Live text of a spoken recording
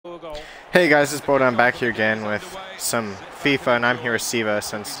Hey guys, it's Boda. I'm back here again with some FIFA, and I'm here with Siva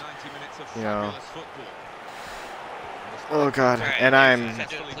since, you know. Oh god, and I'm.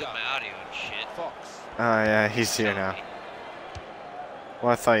 Oh yeah, he's here now.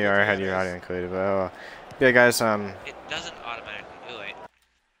 Well, I thought you already had your audio included, but yeah, guys. It doesn't automatically do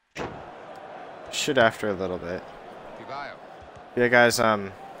it. Should after a little bit. Yeah, guys. Oh.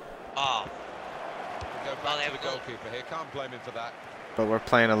 Well, they have a goalkeeper here. Can't blame him for that. But we're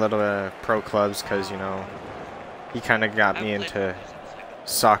playing a little bit of pro clubs because, you know, he kind of got me into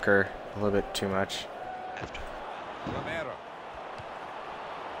soccer a little bit too much. This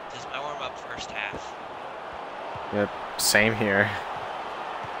is my warm-up first half. Yep, same here.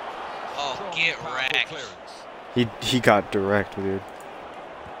 Oh, get wrecked. He got direct, dude.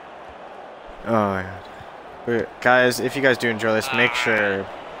 Oh my god. But guys, if you guys do enjoy this, make sure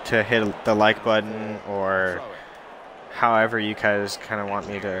to hit the like button, or however you guys kind of want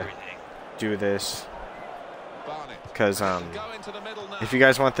me to do this, because if you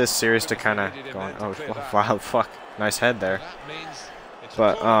guys want this series to kind of go on. Oh wow, fuck, nice head there.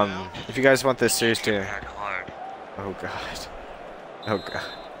 But if you guys want this series to, oh god.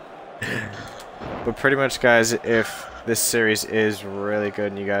 But pretty much, guys, if this series is really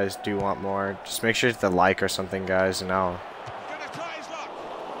good and you guys do want more, just make sure to hit the like or something, guys, and I'll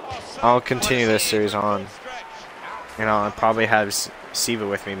continue this series on. You know, I'll probably have Siva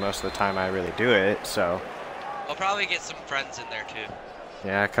with me most of the time I really do it, so. We'll probably get some friends in there too.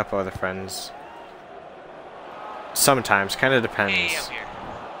 Yeah, a couple other friends. Sometimes, kind of depends. Hey, I'm here.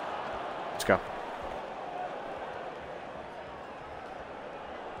 Let's go.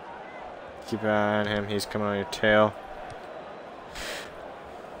 Keep an eye on him, he's coming on your tail.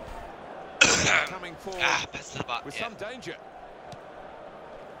 Pass to the bot. With some danger.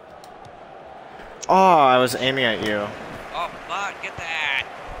 Oh, I was aiming at you. Oh, bot, get that.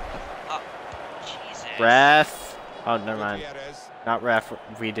 Oh, Jesus. Ref. Oh, never mind. Not ref.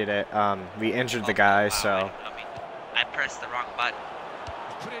 We did it. We injured the guy, so. I pressed the wrong button.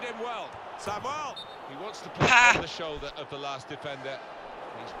 Put it in well. Samuel. He wants to put it on the shoulder of the last defender.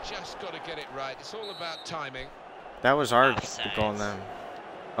 He's just got to get it right. It's all about timing. That was our Offsides. goal then.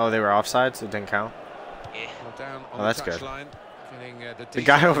 Oh, they were offsides? It didn't count? Yeah. Well, down on Oh, that's good. line, The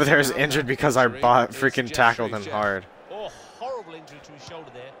guy over there is injured because our bot freaking tackled him hard. Oh, horrible injury to his shoulder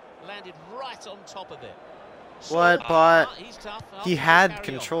there. Landed right on top of it. What bot? He's tough. He had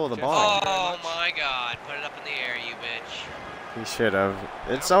control of the ball. Oh my god, put it up in the air, you bitch. He should have.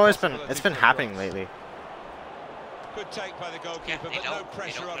 It's been happening lately. Good take by the Yeah, goalkeeper, they but no don't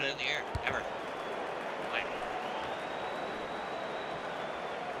pressure put on it him. in the air, ever. Like,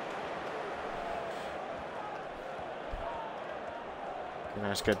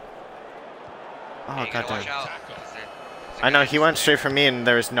 That's good. Oh, you gotta watch goddamn. out. I know, he went straight for me and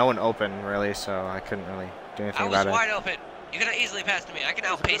there was no one open, really, so I couldn't really do anything I was about it. wide open. You could have easily passed to me. I can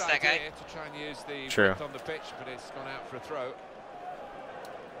outpace that guy. To try and use the True. width on the pitch, but it's gone out for a throw.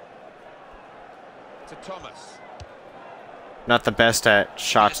 To Thomas. Not the best at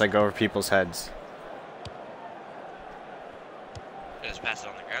shots that go over people's heads. Just pass it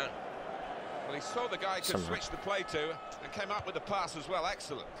on the ground. Well, he saw the guy could switch the play to and came up with the pass as well.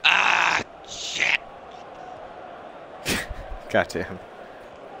 Excellent. Ah, shit. Goddamn.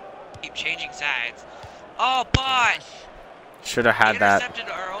 Keep changing sides. Oh, but Should have had that.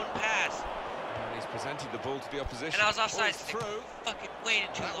 intercepted our own pass. And he's presented the ball to the opposition. And I was offside. Through. Fucking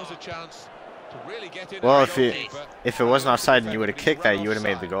waited too That long. was a chance to really get in. Well, and if it wasn't offside and you would have kicked that, you would have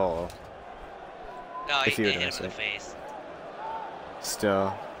made the goal. No, if he you hit him would've in the face.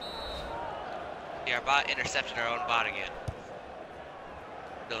 Still. Yeah, our bot intercepted our own bot again.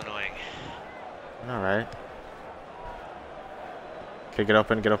 Still annoying. Alright. Okay, get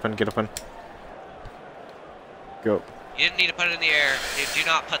open, get open, get open. Go. You didn't need to put it in the air. Dude, do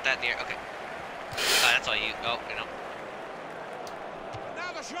not put that in the air. Okay. That's all you. Oh, you know.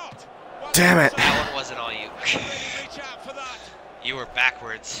 Now the shot. Damn it! That one wasn't all you. You were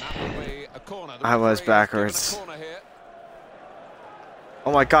backwards. I was backwards.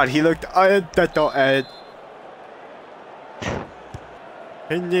 Oh my god, he looked. I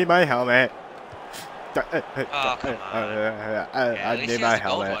need my helmet. Oh, come on. I need my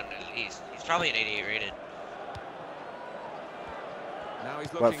helmet. He's probably an 88 rated.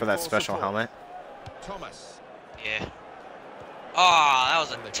 What, for that special helmet? Thomas. Yeah. Oh, that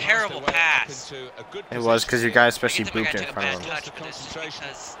was a terrible pass. It was because your guy especially I think booped I in took a front bad of him. touch, but this is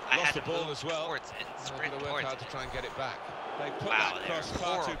because I had to move towards it and sprint towards it. To try and get it back. They put Wow, that they're cross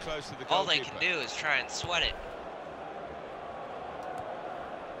far too horrible. close to the All they goalkeeper. can do is try and sweat it.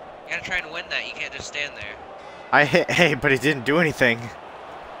 You gotta try and win that. You can't just stand there. I hit, hey, but he didn't do anything.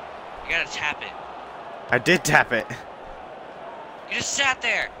 You gotta tap it. I did tap it. You just sat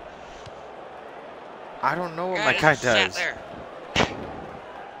there. I don't know what Your my guy just sat does. there.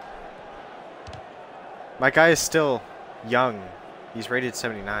 My guy is still young. He's rated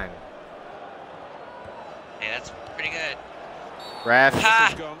 79. Hey, that's pretty good. Ref.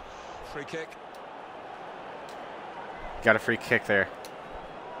 Ha! Gone. Free kick. Got a free kick there.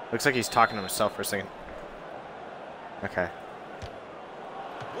 Looks like he's talking to himself for a second. Okay.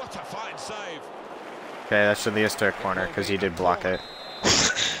 What a fine save. Okay, that should lead us to a corner because he did block it.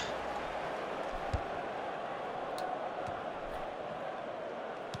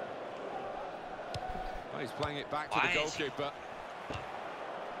 Well, he's playing it back to Why the is he- goalkeeper.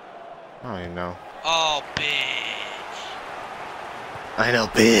 I don't even know. Oh, bitch. I know,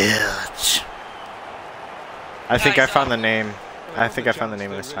 bitch. I think I Guys, found the name. Well, I it think was I a found the chance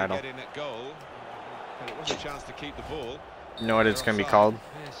name of to this really title. get in at goal, and it was a chance to keep the ball. You know what it's going to be called?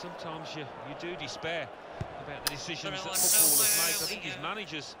 Yeah, sometimes you do despair about the decisions that But I footballers want make. I to think his know.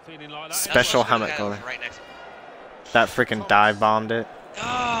 manager's feeling like that. Special That's what I was helmet gonna goalie. go right next. That freaking dive bombed it.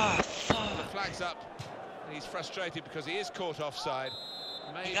 Ah, The fuck. flag's up. He's frustrated because he is caught offside.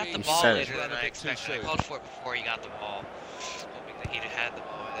 Maybe He got the You ball said it. later ran than a I bit too expected. I soon. called for it before he got the ball. Hoping that he'd had the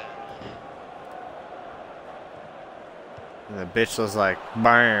ball by then. And the bitch was like,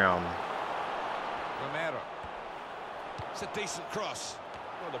 bam. Romero. It's a decent cross.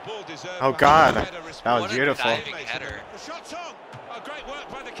 Well, the ball deserved. Oh, perhaps God. a better That response. was What a beautiful. diving header. The shot's on. Oh, great work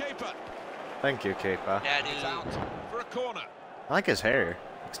by the keeper. Thank you, Kepa. Yeah, It's dude. out for a corner. I like his hair.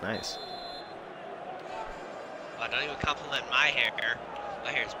 Looks nice. Oh, don't even compliment my hair.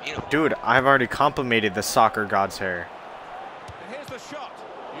 My hair's beautiful. Dude, I've already complimented the soccer god's hair. And here's the shot.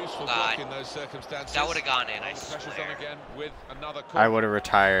 Useful God. block in those circumstances. That would have gone in, I The pressure's swear. on again with another I corner. would have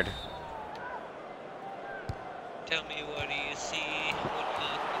retired. Tell me, what do you see?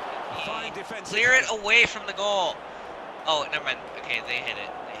 What Fine do you defense. Clear it away from the goal. Oh, never mind. Okay, they hit it.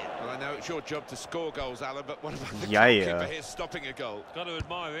 They hit it. Well, I know it's your job to score goals, Alan, but what about the Yeah. goalkeeper here stopping a goal? Got to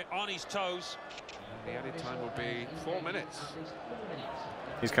admire it. On his toes. The added time will be 4 minutes.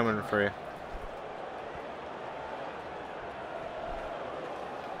 He's coming for you.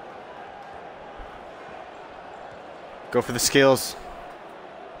 Go for the skills.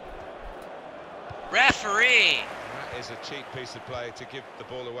 Referee! That is a cheap piece of play to give the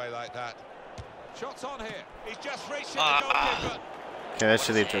ball away like that. Shots on here. He's just reached the goalkeeper. Okay, that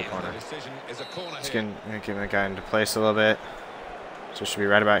should lead to a Save. corner. The decision is a corner Just here. gonna get my guy into place a little bit. So it should be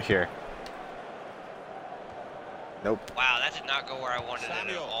right about here. Nope. Wow, that did not go where I wanted it at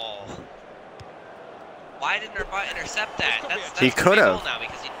Samuel. all. Why didn't Urbot intercept that? That's He gonna be a goal could've. now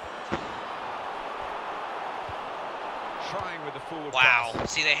because he. Trying with the forward Wow.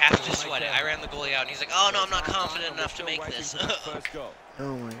 pass. See, they have to Will sweat make it. a- I ran the goalie out, and he's like, "Oh no, I'm not Half-time, confident and we're enough to still make waiting this." for that first goal.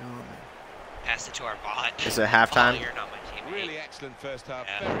 Oh my god. Passed it to our bot. Is it halftime? Oh, you're not my teammate. Really excellent first half.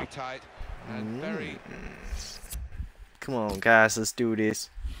 Yeah. Very tight and very. Come on, guys, let's do this.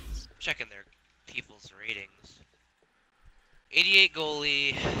 Checking their people's ratings. 88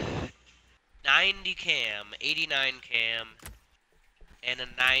 goalie, 90 cam, 89 cam, and a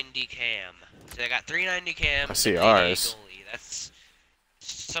 90 cam. So they got 390 cam. I see and 88 ours. Goalie. That's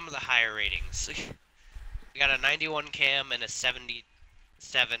some of the higher ratings. We got a 91 cam and a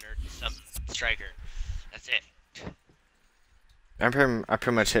 77 or some striker. That's it. I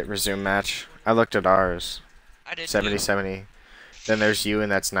pretty much hit resume match. I looked at ours. I did 70, too. 70. Then there's you, and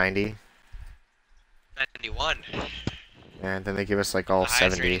that's 90. 91. And then they give us like all The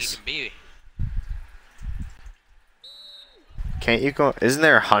highest rating 70s. you can be. Can't you go? Isn't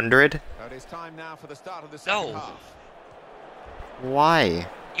there 100? But it's time now for the start of the second No. half. Why?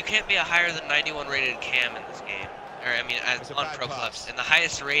 You can't be a higher than 91 rated cam in this game. Or, I mean, It's a on bad Pro pass. Clubs. And the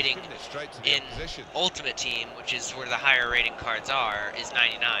highest rating Giving it straight to the in opposition. Ultimate Team, which is where the higher rating cards are, is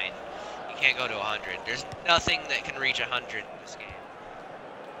 99. You can't go to 100. There's nothing that can reach 100 in this game.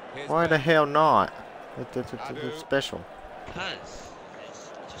 Here's Why the Ben. hell not? It's Adu. special. Because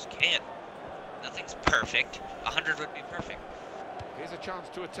you just can't. Nothing's perfect. 100 would be perfect. Here's a chance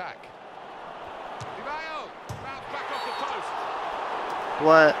to attack. Di Maio, bounce back off the post.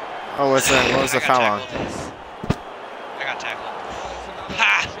 What? Oh, what's that? What was I the got foul on? tackled. I got tackled. Well, it's another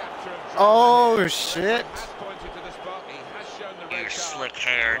Ha! chapter of Oh, drama. shit. Has pointed to the spot. He has shown the Your red card. slick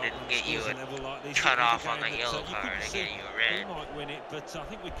hair didn't get you Scores a a level like this, cut it was a off on game the that, yellow you card couldn't and see get you a who red. might win it, but I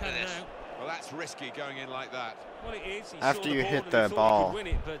think we can Look at this. now. Well, that's risky going in like that. Well, it is. He After saw you the hit ball the and he thought he ball. could win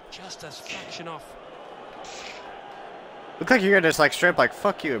it, but just a fraction off. Look like you're gonna just like straight up like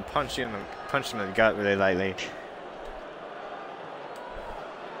fuck you and punch you in the gut really lightly.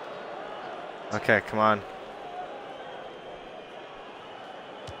 Okay, come on.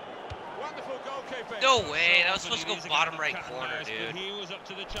 Wonderful goalkeeping. No way. That was supposed to go bottom right corner, dude. He was up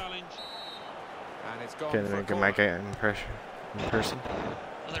to the challenge. And it's gone Okay, for then a get my corner. guy in pressure in person.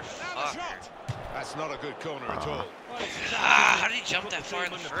 Motherfucker. That's not a good corner at all. Ah, how did he jump that far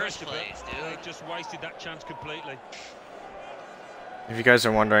in the first place, They dude? just wasted that chance completely. If you guys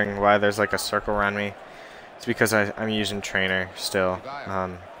are wondering why there's like a circle around me, it's because I'm using trainer still.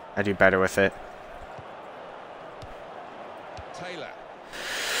 I do better with it. Taylor.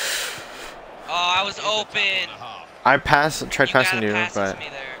 Oh, I was open. I tried You passing gotta you, pass it but to me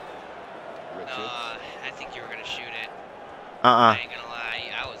there. No, I think you were gonna shoot it. uh-uh. I ain't gonna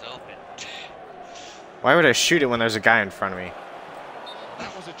lie, I was open. Why would I shoot it when there's a guy in front of me?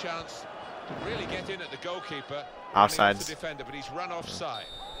 That was a chance to really get in at the goalkeeper. Offsides. The defender, but he's run offside.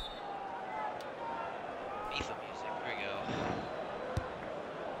 FIFA music. Here we go.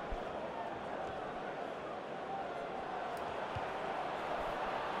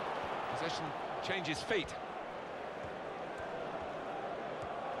 Possession changes feet.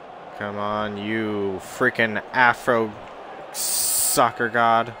 Come on, you freaking Afro soccer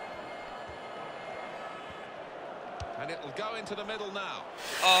god. And it'll go into the middle now.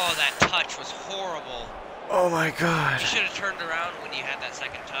 Oh, that touch was horrible. Oh my god. You should have turned around when you had that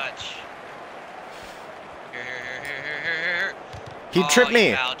second touch. Here. He tripped me.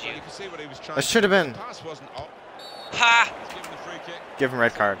 He fouled you. Well, you can see what he was trying That should have been. The pass wasn't up. Ha! He's given the free kick. Give him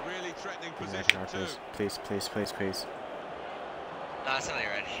red card. Really threatening Give him red position card, too. please. Please, please, please, please. No, it's not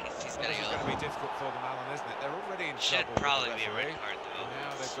red. He's This gonna is go. going to be difficult for them, Alan, isn't it? They're already in Should trouble. probably with the be a red referee. card though.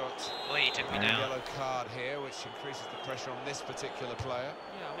 Now they've got Boy, he took me a down. yellow card here, which increases the pressure on this particular player.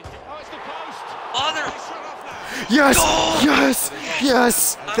 Yeah, I mean, Oh, it's the post. Mother. He's shot off now. Yes! Goal! Yes!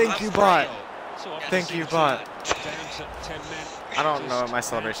 Yes! I'm- Thank I'm you, proud. bot. so Yeah, Thank obviously you, the bot. team down to 10 men. I don't know what my Just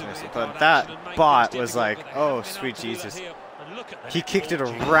celebration had is, to but really that action and make bot things was difficult, like, but they oh, haven't been sweet able to do that Jesus. here. And look at that He kicked it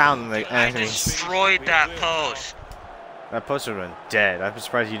ball, around the I enemies. destroyed that post. That post would have been dead. I'm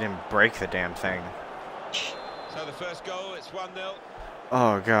surprised you didn't break the damn thing. So the first goal, it's 1-0.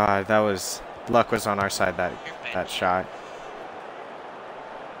 Oh god, that was... Luck was on our side that shot.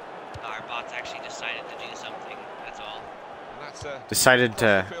 Our bots actually decided to do something. That's all. And that's a Decided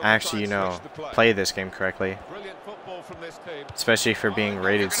to actually, you know, play this game correctly. brilliant football from this team. Especially for being They're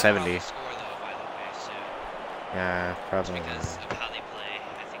rated gonna 70. probably score though, by the way, so Yeah, probably. because of how they play,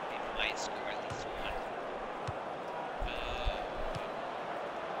 I think they might score at least one.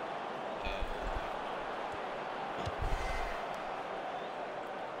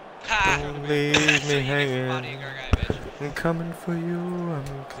 Ha! Don't leave That's me what you get for hanging. bodying our guy, bitch. I'm coming for you, I'm It's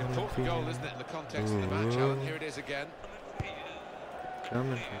an coming for important you. goal, isn't it, in the context of the match, Alan? Here it is again.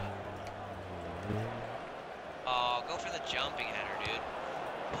 Coming for you. Oh, go for the jumping header, dude.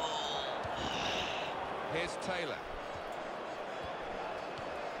 Oh. Here's Taylor.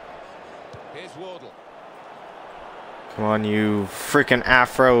 Here's Wardle. Come on, you freaking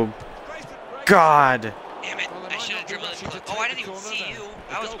Afro god. Damn it! Well, they I might should not have be dribbled rushing it. to Oh, take I the didn't even corner see then. you.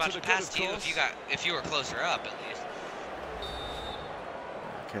 The I was goal about to to the pass good, to you of if you were closer up at least.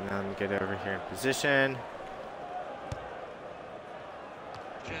 Okay, now let me get over here in position.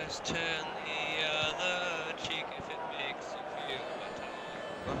 Just turn the other cheek if it makes you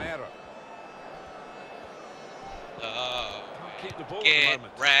feel better. Romero. Oh, Can't keep the ball at get the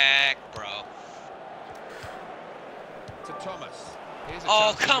moment. wrecked, bro. To Thomas. Here's a Oh,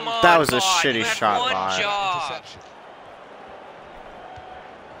 chance to come move. on, That was a bot. shitty You had shot, one bot. job. Interception.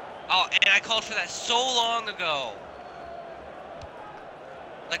 Oh, and I called for that so long ago.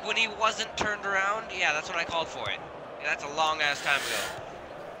 Like when he wasn't turned around, yeah, that's when I called for it. Yeah, that's a long ass time ago.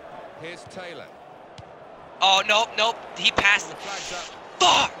 Here's Taylor. Oh, nope, he passed. The flag's up.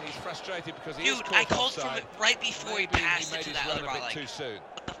 Fuck! He's frustrated because he is Dude, caught I called from offside. it right before he Maybe passed he it made to his that run other a bot, bit like, too soon.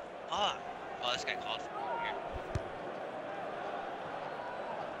 what the fuck? Oh, this guy called for it here.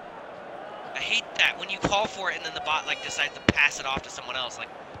 I hate that when you call for it and then the bot like decides to pass it off to someone else. Like,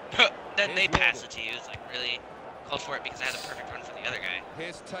 then they Here's pass Wardle. it to you. It's like really called for it because I had a perfect run for the other guy.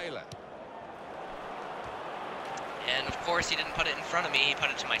 Here's Taylor. And of course he didn't put it in front of me. He put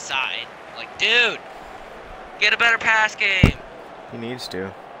it to my side. Like, dude, get a better pass game. He needs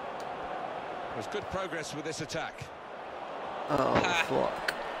to. There's good progress with this attack. Oh, Ah.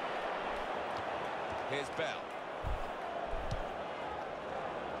 fuck. Here's Bell.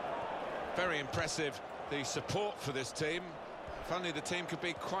 Very impressive, the support for this team. If only the team could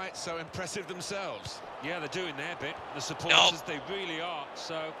be quite so impressive themselves. Yeah, they're doing their bit. The supporters, they really are.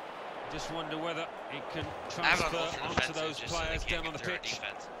 So, I just wonder whether it can I have transfer a goal for onto defensive those just so they players can't down on the get through our pitch.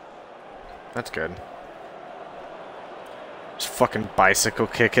 defense. That's good. Just fucking bicycle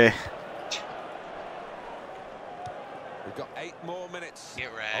kick it. We've got 8 more minutes Get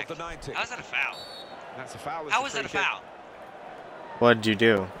of wrecked. the 90. How's that a foul? That's a foul. How is that a foul? What did you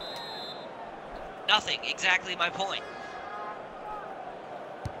do? Nothing. Exactly my point.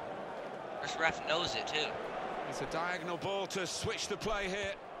 This ref knows it too. It's a diagonal ball to switch the play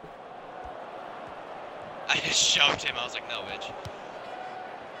here. I just shoved him. I was like, no, bitch.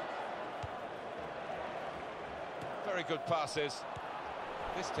 Very good passes.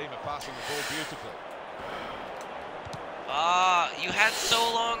 This team are passing the ball beautifully. Ah, you had so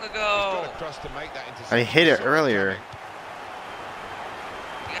long He's ago. got a cross to make that interception. I hit it earlier.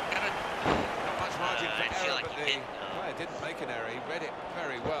 You gotta, Not much margin for I feel error, like but you the did. player didn't make an error. He read it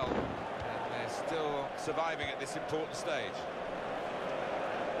very well, and they're still surviving at this important stage.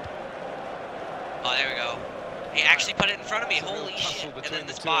 Oh, there we go. He actually put it in front of me. It's a real Holy tussle shit. And between then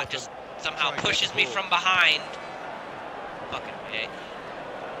the the two spot of just them. somehow Try and get pushes the me ball. from behind. Fucking A.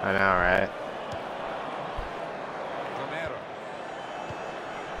 I know, right? Romero.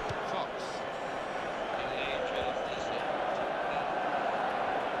 Fox.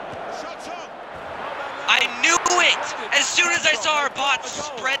 Shots on. I knew it! As soon as I saw our bots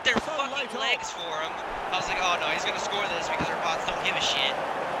spread their fucking legs for him, I was like, oh no, he's gonna score this because our bots don't give a shit.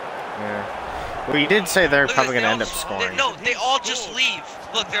 Yeah. Well, you did say they're Look at probably this, going to they end all- up scoring. No, they all just leave.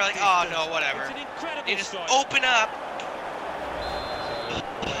 Look, they're like, oh no, whatever. It's an incredible They just strike. open up.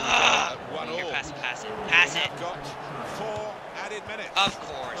 One Here, all. pass it, pass it. Pass it. Got 4 added minutes. Of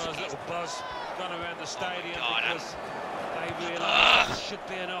course. Well, there's a little buzz gone around the stadium God, because they realise this should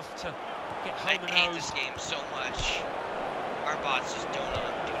be enough to get I home and hate home. this game so much. Our bots just do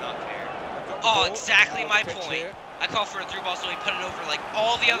not care. Got the Oh, ball. exactly my Pitch point. here. I call for a through ball, so he put it over like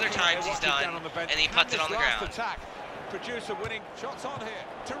all the other times he's done, and he puts it on the ground. Attack. Producer winning shots on here.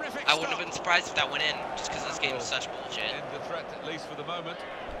 Terrific. I wouldn't have been surprised if that went in, just because this game is such bullshit. End the threat, at least for the moment.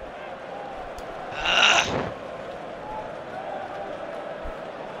 Ugh.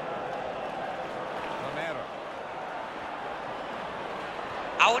 Romero.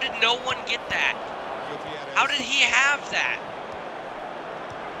 How did no one get that? Gutierrez. How did he have that?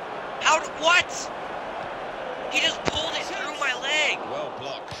 What? He just pulled it through my leg. Well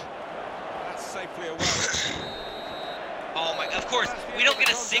blocked. That's safely away. Oh my, of course, we don't get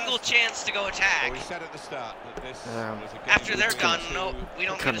a single chance to go attack. Well, we said at the start that this Yeah. was a game After they're between done, two no, we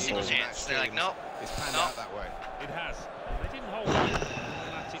don't get a single Couldn't chance. They're like, nope, It's panned nope. out that way. It has. They didn't hold it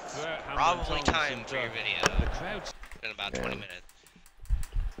throughout Hamilton Probably Thomas time and, for your video. The crowd It's been about 20 minutes.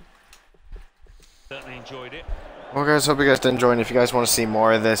 certainly enjoyed it. Well, guys, hope you guys did enjoy. And if you guys want to see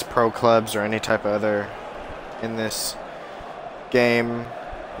more of this, pro clubs or any type of other in this game,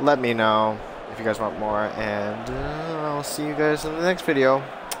 let me know if you guys want more. And I'll see you guys in the next video.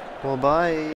 Well, bye.